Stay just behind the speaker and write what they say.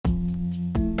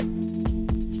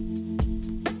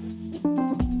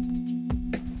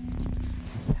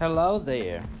Hello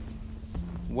there.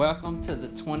 Welcome to the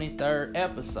 23rd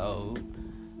episode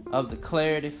of the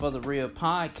Clarity for the Real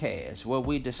podcast, where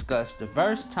we discuss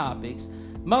diverse topics,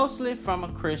 mostly from a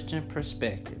Christian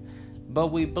perspective,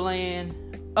 but we blend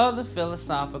other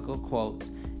philosophical quotes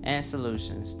and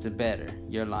solutions to better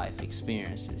your life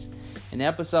experiences. In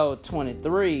episode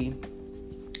 23,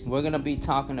 we're going to be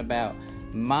talking about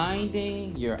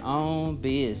minding your own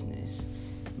business.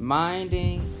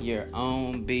 Minding your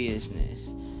own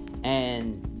business.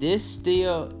 And this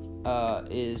still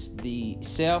is the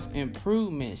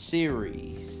self-improvement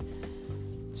series.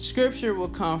 Scripture will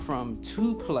come from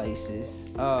two places.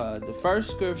 The first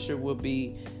scripture will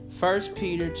be 1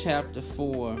 Peter chapter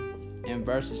 4 and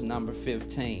verses number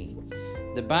 15.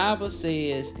 The Bible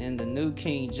says in the New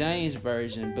King James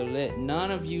Version, "But let none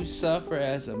of you suffer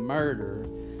as a murderer,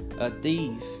 a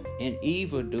thief, an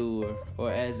evildoer,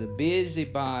 or as a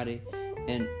busybody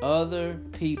in other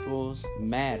people's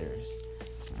matters."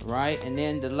 Right? And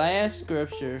then the last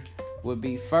scripture would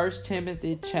be 1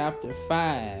 Timothy chapter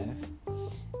 5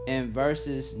 and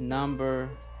verses number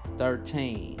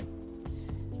 13.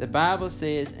 The Bible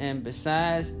says, "And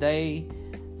besides they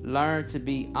learn to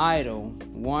be idle,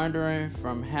 wandering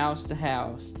from house to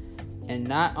house, and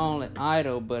not only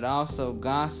idle, but also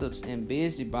gossips and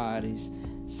busybodies,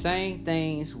 saying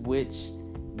things which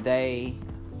they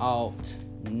ought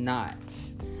not."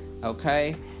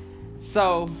 Okay?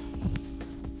 So,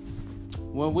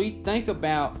 when we think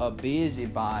about a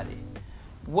busybody,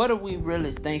 what are we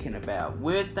really thinking about?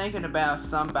 We're thinking about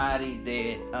somebody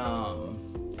that,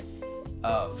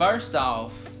 first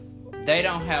off, they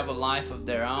don't have a life of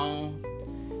their own.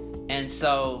 And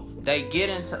so they get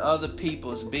into other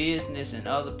people's business and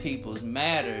other people's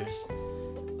matters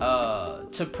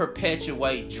to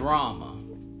perpetuate drama.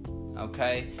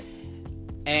 Okay?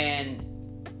 And,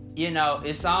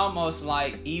 it's almost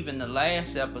like even the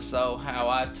last episode, how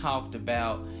I talked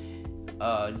about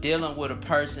dealing with a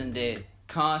person that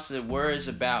constantly worries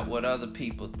about what other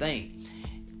people think.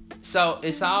 So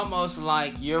it's almost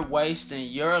like you're wasting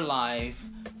your life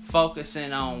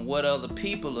focusing on what other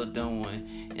people are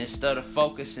doing instead of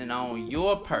focusing on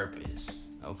your purpose.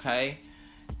 Okay?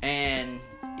 And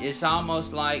it's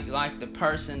almost like the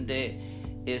person that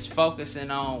is focusing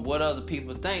on what other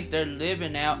people think, they're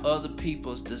living out other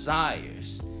people's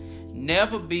desires.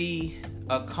 Never be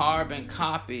a carbon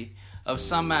copy of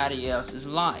somebody else's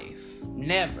life.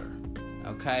 Never.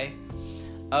 Okay?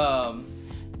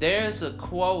 There's a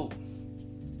quote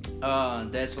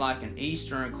that's like an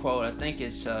Eastern quote. I think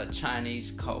it's a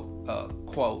Chinese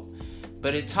quote.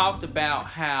 But it talked about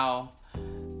how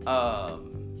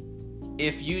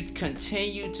if you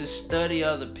continue to study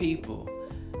other people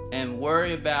and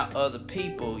worry about other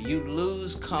people, you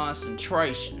lose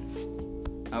concentration.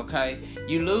 Okay?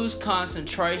 You lose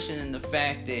concentration in the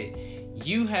fact that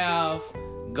you have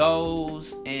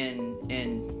goals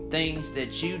and things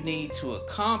that you need to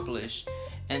accomplish.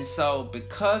 And so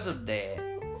because of that,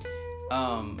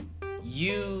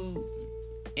 you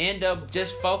end up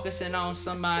just focusing on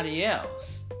somebody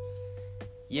else.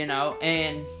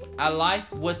 And I like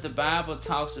what the Bible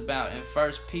talks about in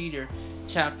 1 Peter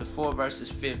chapter 4 verses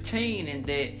 15, and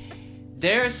that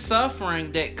there's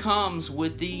suffering that comes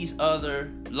with these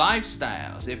other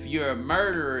lifestyles. If you're a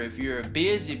murderer, if you're a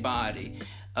busybody,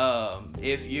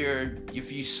 if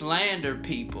you slander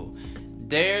people,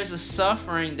 there's a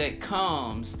suffering that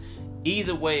comes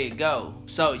either way it goes.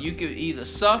 So you can either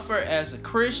suffer as a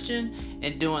Christian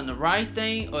and doing the right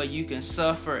thing, or you can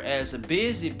suffer as a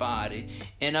busybody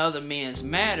in other men's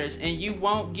matters, and you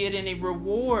won't get any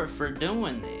reward for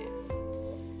doing that.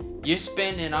 You're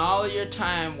spending all your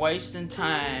time wasting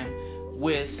time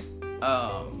with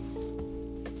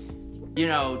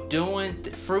doing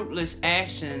fruitless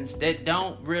actions that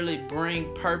don't really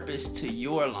bring purpose to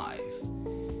your life,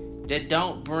 that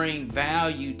don't bring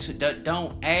value that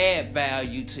don't add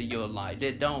value to your life,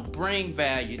 that don't bring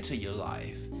value to your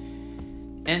life.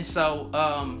 And so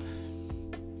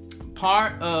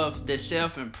part of the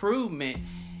self-improvement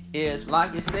is,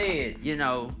 like I said,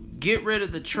 get rid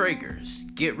of the triggers.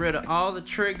 Get rid of all the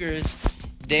triggers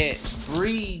that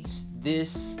breeds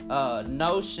this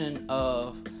notion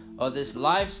of, or this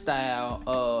lifestyle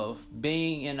of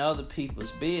being in other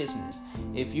people's business.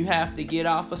 If you have to get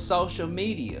off of social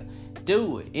media,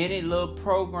 do it. Any little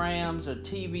programs or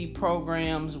TV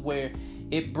programs where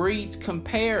it breeds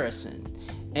comparison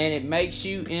and it makes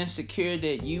you insecure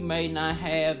that you may not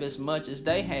have as much as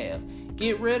they have,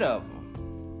 get rid of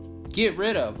them. Get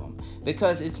rid of them,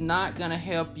 because it's not going to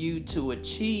help you to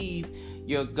achieve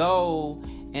your goal,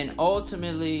 and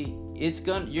ultimately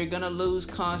you're going to lose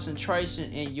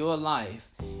concentration in your life.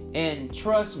 And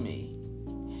trust me,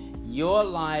 your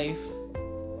life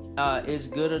is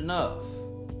good enough.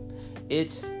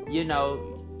 It's,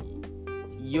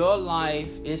 your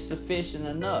life is sufficient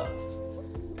enough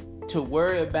to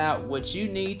worry about what you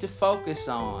need to focus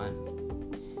on.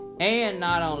 And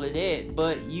not only that,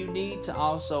 but you need to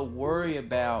also worry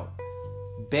about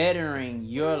bettering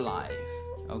your life.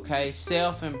 Okay?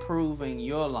 Self-improving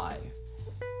your life.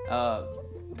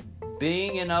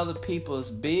 Being in other people's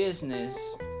business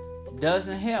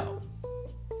doesn't help.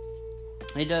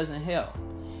 It doesn't help.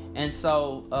 And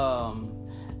so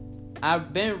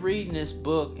I've been reading this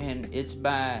book, and it's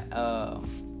by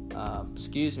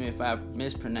excuse me if I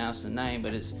mispronounce the name,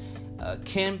 but it's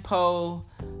Khenpo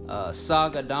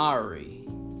Sagadari,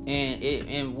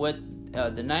 and what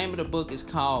the name of the book is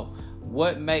called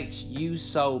 "What Makes You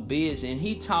So Busy," and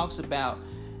he talks about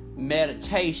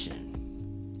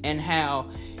meditation and how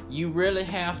you really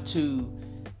have to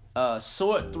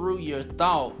sort through your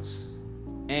thoughts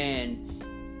and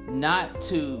not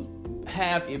to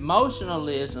have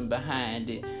emotionalism behind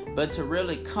it, but to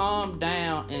really calm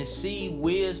down and see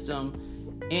wisdom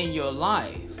in your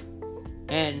life.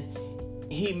 And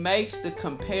he makes the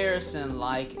comparison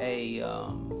like a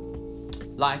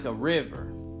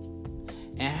river,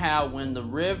 and how when the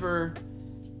river,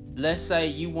 let's say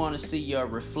you want to see your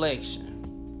reflection,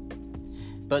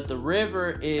 but the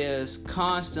river is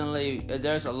constantly,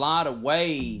 there's a lot of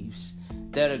waves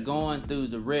that are going through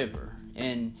the river.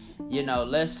 And,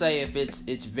 let's say if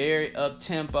it's very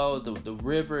up-tempo, the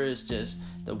river is just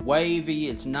the wavy,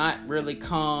 it's not really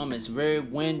calm, it's very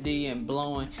windy and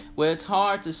blowing. Well, it's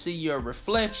hard to see your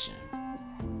reflection.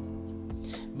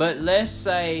 But let's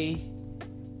say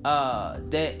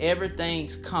that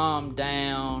everything's calmed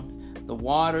down, the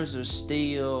waters are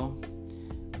still.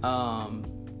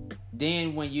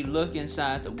 Then when you look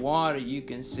inside the water, you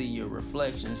can see your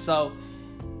reflection. So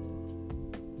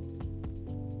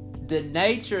the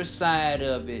nature side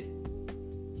of it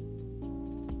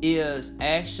is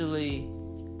actually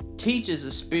teaches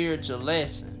a spiritual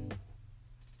lesson.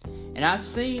 And I've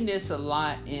seen this a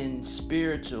lot in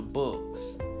spiritual books,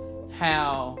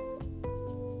 how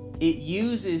it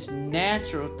uses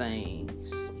natural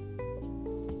things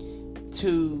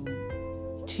to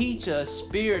teach us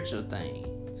spiritual things.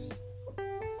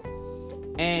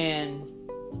 And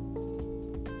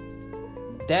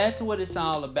that's what it's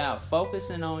all about,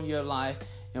 focusing on your life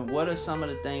and what are some of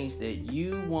the things that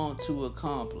you want to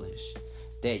accomplish,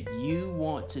 that you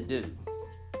want to do.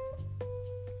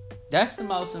 That's the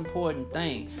most important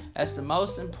thing. That's the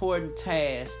most important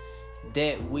task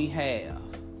that we have.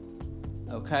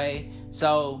 Okay?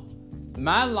 So,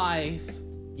 my life,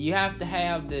 you have to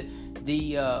have the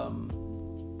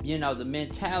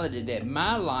mentality that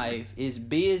my life is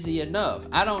busy enough.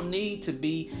 I don't need to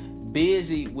be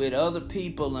busy with other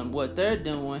people and what they're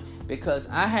doing, because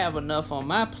I have enough on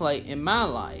my plate in my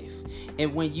life.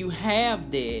 And when you have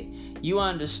that, you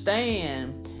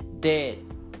understand that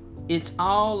it's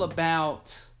all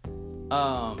about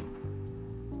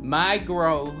my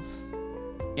growth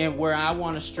and where I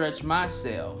want to stretch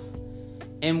myself.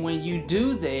 And when you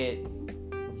do that,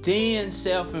 then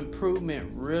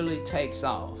self-improvement really takes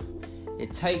off.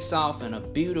 It takes off in a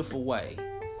beautiful way.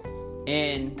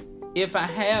 And if I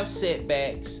have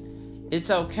setbacks,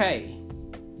 it's okay.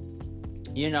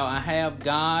 I have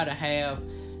God, I have,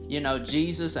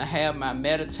 Jesus, I have my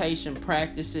meditation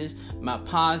practices, my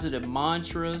positive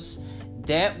mantras.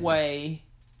 That way,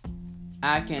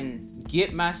 I can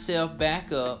get myself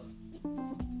back up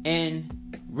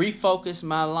and refocus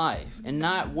my life and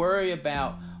not worry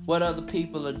about what other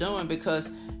people are doing, because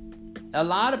a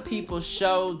lot of people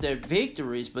show their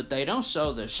victories, but they don't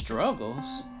show their struggles.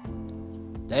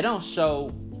 They don't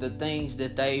show the things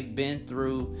that they've been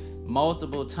through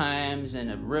multiple times and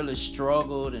have really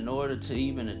struggled in order to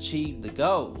even achieve the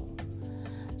goal.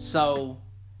 So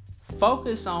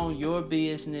focus on your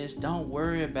business. Don't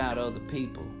worry about other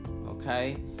people,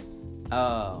 okay?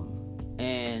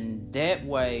 And that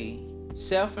way,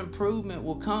 self-improvement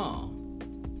will come.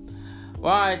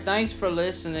 Well, all right, thanks for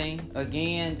listening.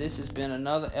 Again, this has been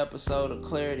another episode of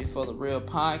Clarity for the Real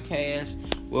podcast.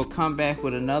 We'll come back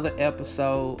with another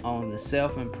episode on the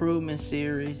self-improvement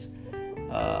series.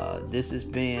 This has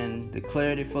been the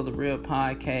Clarity for the Real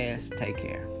podcast. Take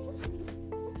care.